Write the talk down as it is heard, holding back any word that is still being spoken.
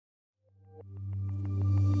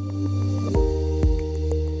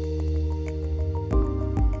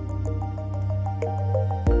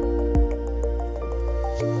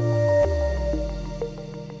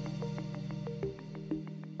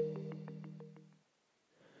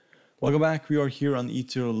Welcome back. We are here on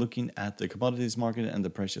Ether looking at the commodities market and the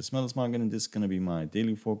precious metals market, and this is going to be my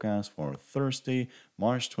daily forecast for Thursday,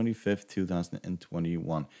 March 25th,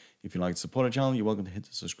 2021. If you like to support our channel, you're welcome to hit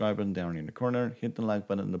the subscribe button down in the corner, hit the like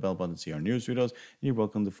button and the bell button to see our news videos, and you're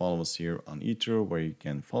welcome to follow us here on Ether, where you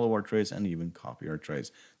can follow our trades and even copy our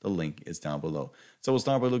trades. The link is down below. So we'll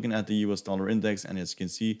start by looking at the US dollar index, and as you can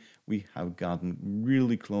see, we have gotten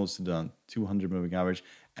really close to the 200 moving average,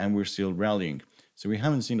 and we're still rallying. So we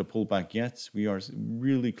haven't seen a pullback yet. We are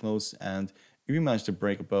really close, and if we manage to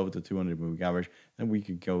break above the 200 moving average, then we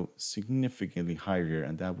could go significantly higher here,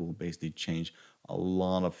 and that will basically change a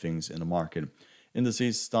lot of things in the market.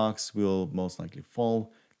 Indices, stocks will most likely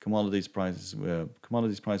fall. Commodities prices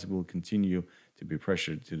will continue to be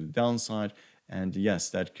pressured to the downside, and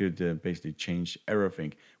yes, that could basically change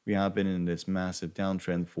everything. We have been in this massive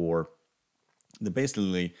downtrend for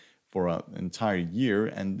an entire year,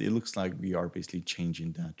 and it looks like we are basically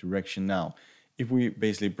changing that direction now. If we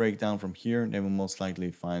basically break down from here, then we'll most likely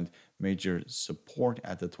find major support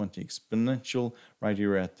at the 20 exponential right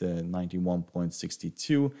here at the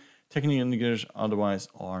 91.62. Technical indicators otherwise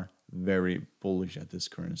are very bullish at this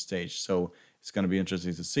current stage, so it's going to be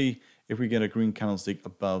interesting to see if we get a green candlestick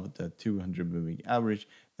above the 200 moving average,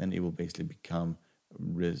 then it will basically become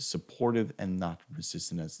supportive and not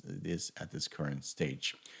resistant as it is at this current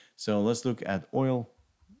stage. So let's look at oil.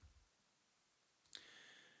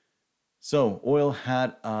 So oil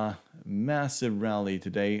had a massive rally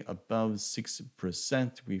today, above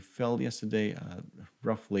 6%. We fell yesterday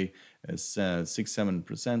roughly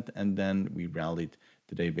 6-7%, and then we rallied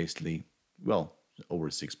today basically, well, over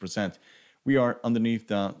 6%. We are underneath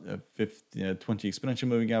the 20 exponential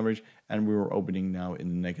moving average, and we were opening now in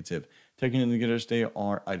the negative. Technical indicators, they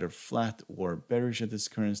are either flat or bearish at this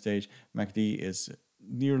current stage. MACD is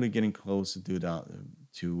nearly getting close to the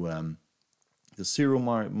zero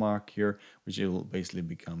mark here, which it will basically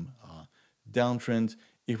become a downtrend.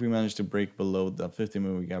 If we manage to break below the 50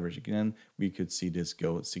 moving average again, we could see this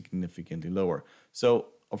go significantly lower. So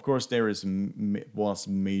of course there was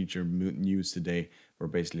major news today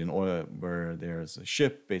where there's a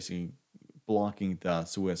ship basically blocking the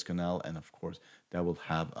Suez Canal, and of course that will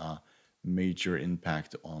have a major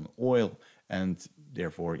impact on oil, and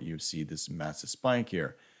therefore you see this massive spike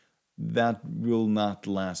here. That will not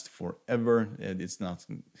last forever, and it's not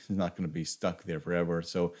going to be stuck there forever.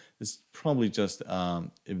 So it's probably just an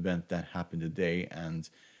event that happened today, and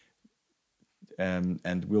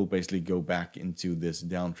we'll basically go back into this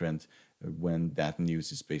downtrend when that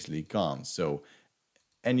news is basically gone. So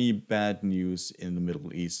any bad news in the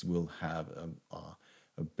Middle East will have a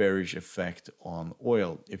bearish effect on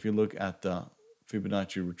oil. If you look at the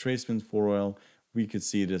Fibonacci retracement for oil, we could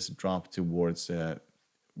see this drop towards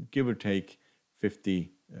give or take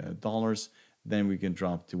 $50. Then we can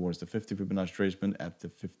drop towards the 50 Fibonacci retracement at the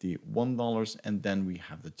 $51, and then we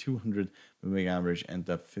have the 200 moving average and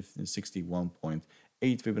the 61.8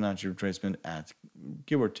 Fibonacci retracement at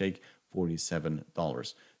give or take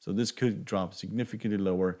 $47. So this could drop significantly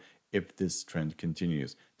lower if this trend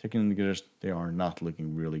continues. Technical indicators, they are not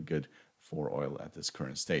looking really good for oil at this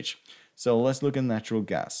current stage. So let's look at natural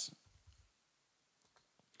gas.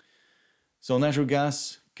 So natural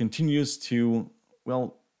gas continues to,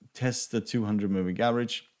 well, test the 200 moving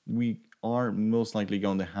average. We are most likely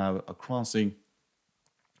going to have a crossing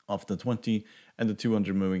of the 20 and the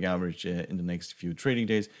 200 moving average in the next few trading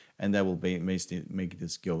days, and that will make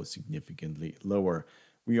this go significantly lower.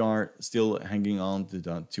 We are still hanging on to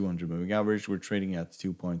the 200 moving average. We're trading at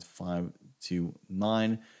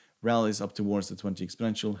 2.529. Rallies up towards the 20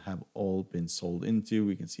 exponential have all been sold into.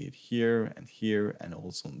 We can see it here and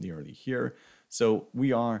also nearly here. So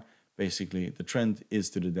we are basically, the trend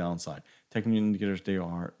is to the downside. Technical indicators, they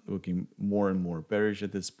are looking more and more bearish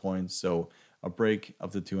at this point. So a break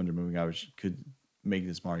of the 200 moving average could make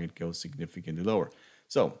this market go significantly lower.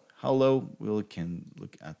 So how low? We can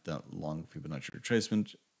look at the long Fibonacci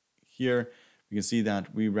retracement here. We can see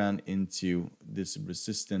that we ran into this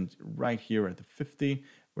resistance right here at the 50,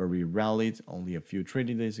 where we rallied only a few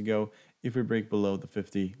trading days ago. If we break below the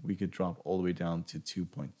 50, we could drop all the way down to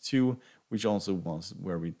 2.2, which also was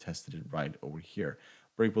where we tested it right over here.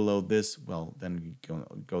 Break below this, well, then we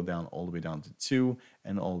go down all the way down to 2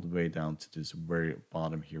 and all the way down to this very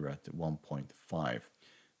bottom here at 1.5.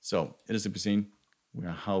 So it is to be seen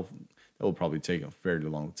how that will probably take a fairly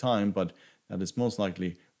long time, but that is most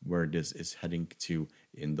likely where this is heading to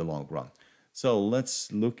in the long run. So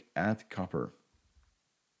let's look at copper.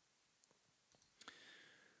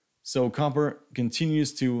 So copper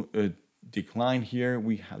continues to decline here.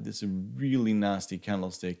 We have this really nasty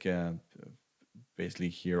candlestick basically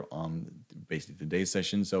here on basically today's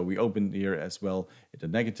session. So we opened here as well at a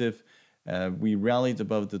negative. We rallied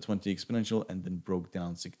above the 20 exponential and then broke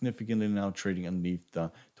down significantly, now trading underneath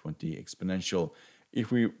the 20 exponential.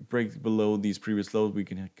 If we break below these previous lows, we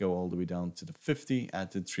can go all the way down to the 50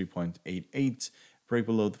 at the 3.88. Break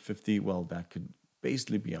below the 50, well, that could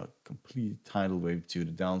basically be a complete tidal wave to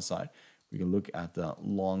the downside. We can look at the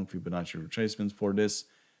long Fibonacci retracements for this,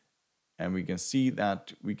 and we can see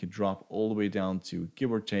that we could drop all the way down to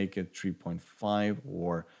give or take at 3.5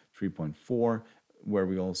 or 3.4, where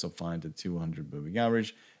we also find the 200 moving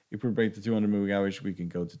average. If we break the 200 moving average, we can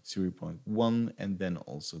go to 2.1 and then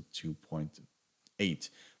also 2.8.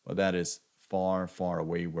 But that is far, far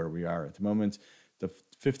away where we are at the moment. The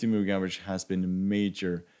 50 moving average has been a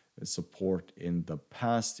major support in the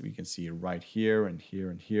past. We can see it right here and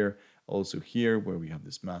here and here. Also here where we have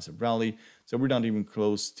this massive rally. So we're not even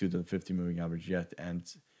close to the 50 moving average yet. And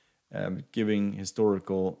giving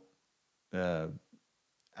historical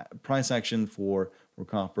price action for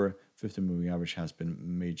copper, 50 moving average has been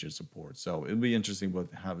major support. So it'll be interesting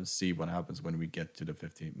to see what happens when we get to the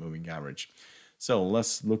 50 moving average. So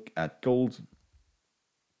let's look at gold.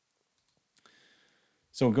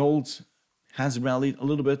 So gold has rallied a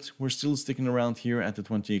little bit. We're still sticking around here at the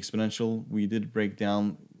 20 exponential. We did break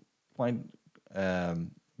down quite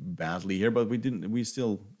badly here, but we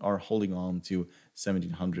still are holding on to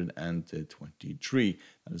 1723.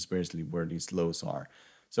 That is basically where these lows are.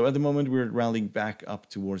 So at the moment, we're rallying back up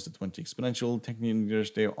towards the 20 exponential. Technical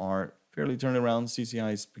indicators, they are fairly turned around.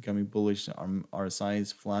 CCI is becoming bullish. RSI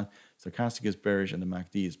is flat. Stochastic is bearish, and the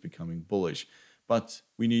MACD is becoming bullish. But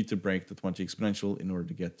we need to break the 20 exponential in order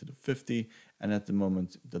to get to the 50. And at the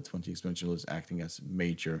moment, the 20 exponential is acting as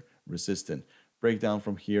major resistance. Breakdown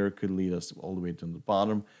from here could lead us all the way to the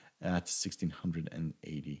bottom at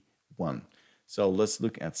 1681. So let's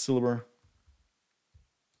look at silver.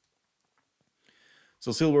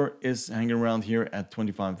 So silver is hanging around here at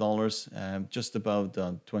 $25, just above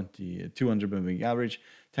the 200 moving average.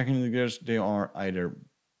 Technical indicators, they are either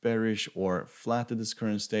bearish or flat at this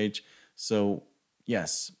current stage. So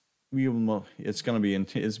yes, it's going to be,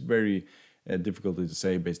 it's very difficult to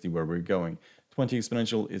say basically where we're going. 20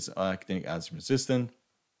 exponential is acting as resistant.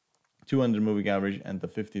 200 moving average and the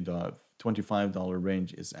 $25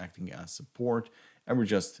 range is acting as support. And we're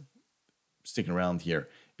just sticking around here.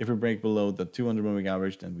 If we break below the 200 moving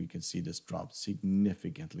average, then we can see this drop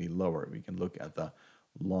significantly lower. We can look at the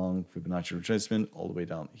long Fibonacci retracement all the way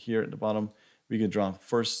down here at the bottom. We can drop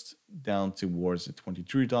first down towards the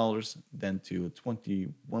 $23, then to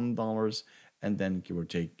 $21, and then give or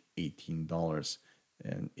take $18.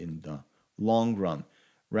 And in the long run,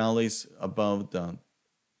 rallies above the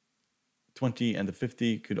 20 and the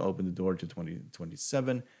 50 could open the door to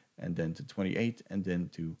 27, and then to 28, and then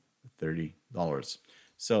to $30.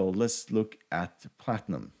 So let's look at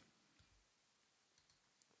platinum.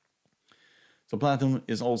 So platinum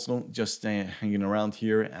is also just hanging around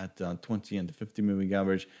here at 20 and the 50 moving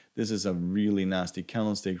average. This is a really nasty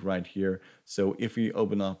candlestick right here. So if we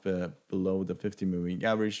open up below the 50 moving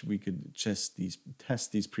average, we could test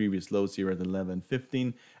these previous lows here at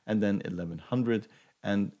 1115 and then 1100,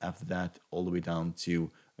 and after that all the way down to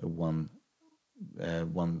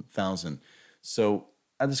 1000. So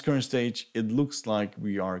at this current stage, it looks like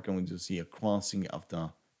we are going to see a crossing of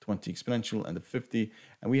the 20 exponential and the 50,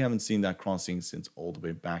 and we haven't seen that crossing since all the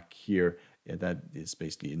way back here. That is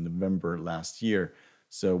basically in November last year.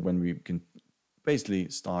 So when we can basically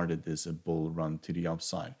started this bull run to the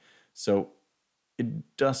upside. So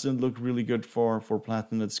it doesn't look really good for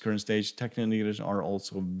platinum at this current stage. Technical indicators are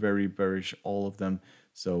also very bearish, all of them.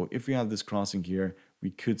 So if we have this crossing here,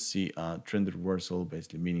 we could see a trend reversal,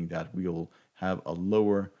 basically meaning that we will have a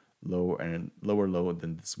lower low than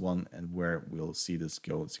this one, and where we'll see this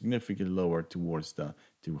go significantly lower towards the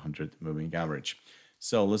 200 moving average.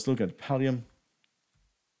 So let's look at palladium.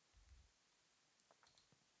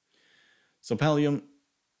 So palladium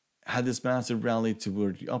had this massive rally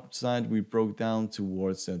toward the upside. We broke down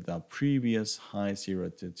towards the previous highs here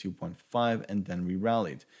at 2.5, and then we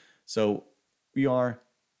rallied. So we are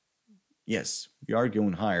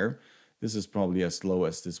going higher. This is probably as low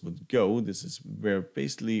as this would go. This is where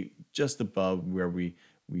basically just above where we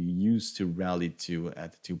used to rally to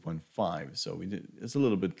at 2.5. So it's a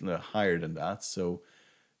little bit higher than that. So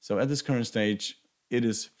at this current stage, it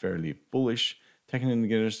is fairly bullish. Technical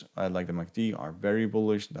indicators, like the MACD, are very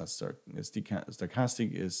bullish. That's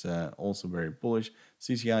stochastic is also very bullish.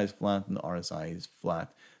 CCI is flat and the RSI is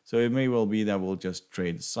flat. So it may well be that we'll just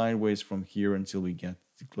trade sideways from here until we get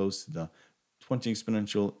close to the 20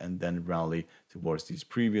 exponential and then rally towards these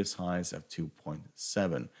previous highs of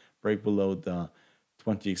 2.7. Break below the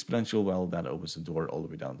 20 exponential, well, that opens the door all the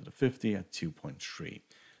way down to the 50 at 2.3.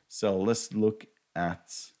 So let's look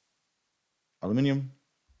at aluminium.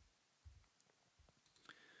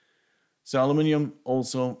 So aluminium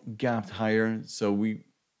also gapped higher. So we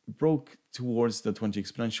broke towards the 20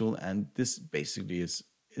 exponential, and this basically is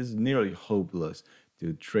nearly hopeless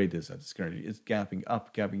to trade this at this current. It's gapping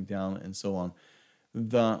up, gapping down, and so on.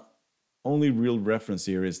 The only real reference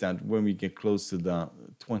here is that when we get close to the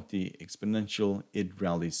 20 exponential, it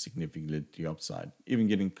rallies significantly to the upside. Even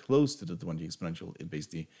getting close to the 20 exponential, it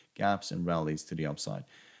basically gaps and rallies to the upside.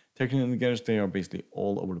 Technical indicators, they are basically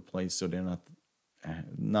all over the place, so they're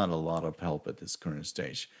not a lot of help at this current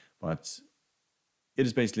stage. But it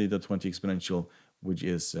is basically the 20 exponential, which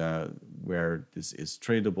is where this is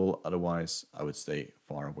tradable. Otherwise, I would stay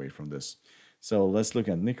far away from this. So let's look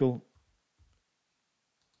at nickel.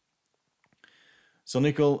 So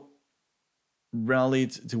nickel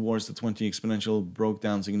rallied towards the 20 exponential, broke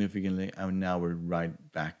down significantly, and now we're right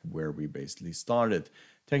back where we basically started.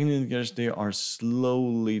 Technical indicators, they are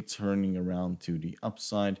slowly turning around to the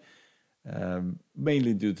upside,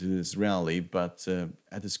 mainly due to this rally, but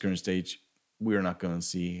at this current stage, we're not going to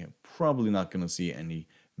see, probably not going to see any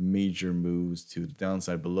major moves to the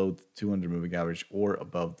downside below the 200 moving average or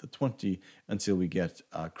above the 20 until we get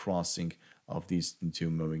a crossing of these two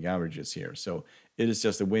moving averages here. So it is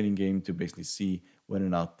just a waiting game to basically see whether or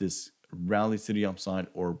not this rallies to the upside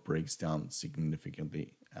or breaks down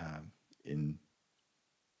significantly in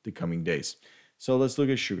the coming days. So let's look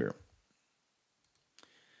at sugar.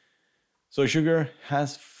 So sugar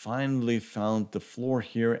has finally found the floor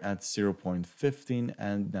here at 0.15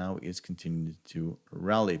 and now is continuing to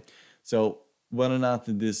rally. So whether or not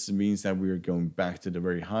this means that we are going back to the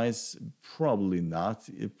very highs, probably not.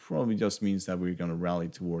 It probably just means that we're going to rally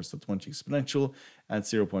towards the 20 exponential at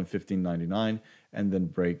 0.1599 and then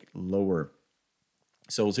break lower.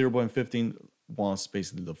 So 0.15 was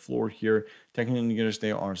basically the floor here. Technical indicators,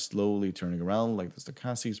 they are slowly turning around, like the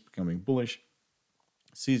stochastic is becoming bullish.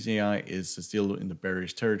 CCI is still in the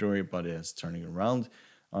bearish territory, but it is turning around,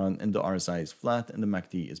 and the RSI is flat, and the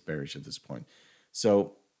MACD is bearish at this point.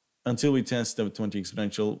 So until we test the 20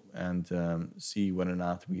 exponential and see whether or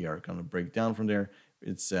not we are going to break down from there,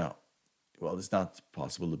 it's well, it's not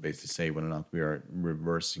possible to basically say whether or not we are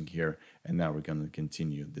reversing here, and now we're going to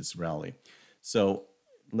continue this rally. So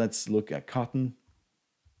let's look at cotton.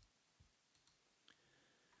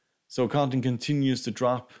 So cotton continues to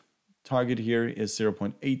drop. Target here is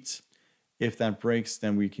 0.8. If that breaks,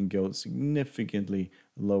 then we can go significantly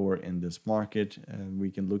lower in this market. We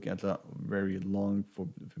can look at a very long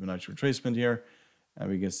Fibonacci retracement here, and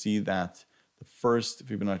we can see that the first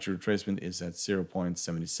Fibonacci retracement is at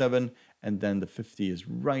 0.77, and then the 50 is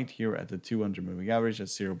right here at the 200 moving average at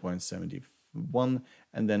 0.71,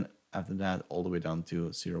 and then after that all the way down to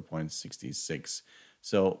 0.66.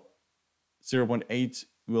 So 0.8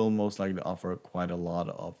 will most likely offer quite a lot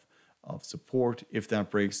of support. If that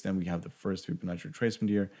breaks, then we have the first Fibonacci retracement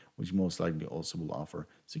here, which most likely also will offer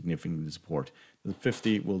significant support. The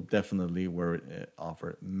 50 will definitely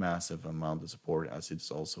offer massive amount of support, as it's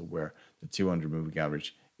also where the 200 moving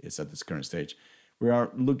average is at this current stage. We are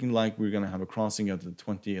looking like we're going to have a crossing of the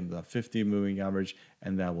 20 and the 50 moving average,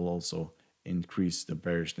 and that will also increase the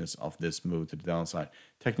bearishness of this move to the downside.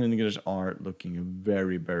 Technical indicators are looking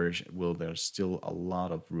very bearish. Well, there's still a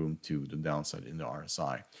lot of room to the downside in the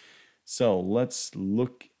RSI. So let's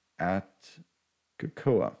look at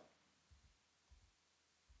cocoa.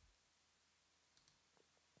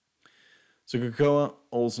 So cocoa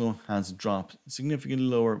also has dropped significantly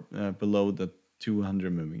lower below the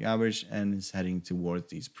 200 moving average and is heading towards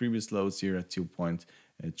these previous lows here at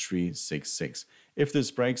 2.366. If this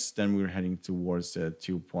breaks, then we're heading towards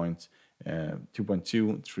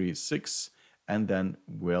 2.236 and then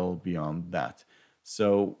well beyond that.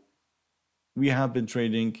 So we have been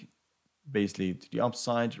trading basically to the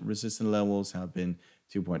upside. Resistance levels have been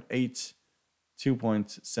 2.8,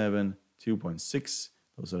 2.7, 2.6.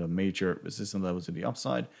 Those are the major resistance levels to the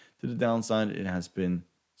upside. To the downside, it has been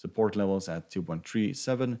support levels at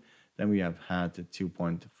 2.37. Then we have had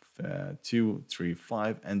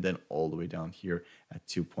 2.235, and then all the way down here at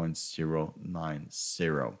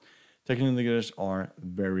 2.090. Technical indicators are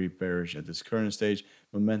very bearish at this current stage.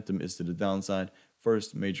 Momentum is to the downside.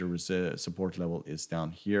 First major support level is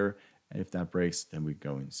down here. And if that breaks, then we're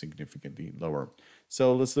going significantly lower.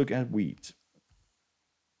 So let's look at wheat.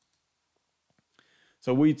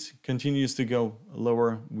 So wheat continues to go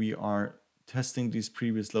lower. We are testing these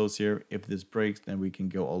previous lows here. If this breaks, then we can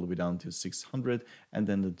go all the way down to 600 and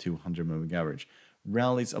then the 200 moving average.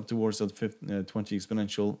 rallies up towards that 20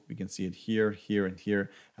 exponential. We can see it here, here, and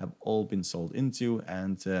here have all been sold into,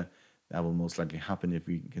 and that will most likely happen if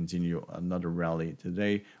we continue another rally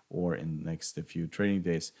today or in the next few trading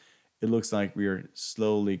days. It looks like we are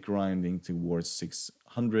slowly grinding towards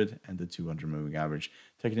 600 and the 200 moving average.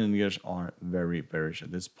 Technical indicators are very bearish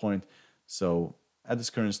at this point. So at this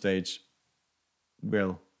current stage,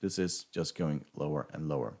 well, this is just going lower and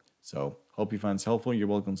lower. So hope you find this helpful. You're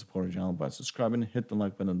welcome to support our channel by subscribing, hit the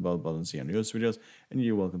like button and the bell button to see our newest videos, and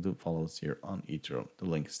you're welcome to follow us here on eToro. The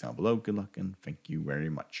link is down below. Good luck and thank you very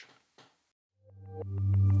much.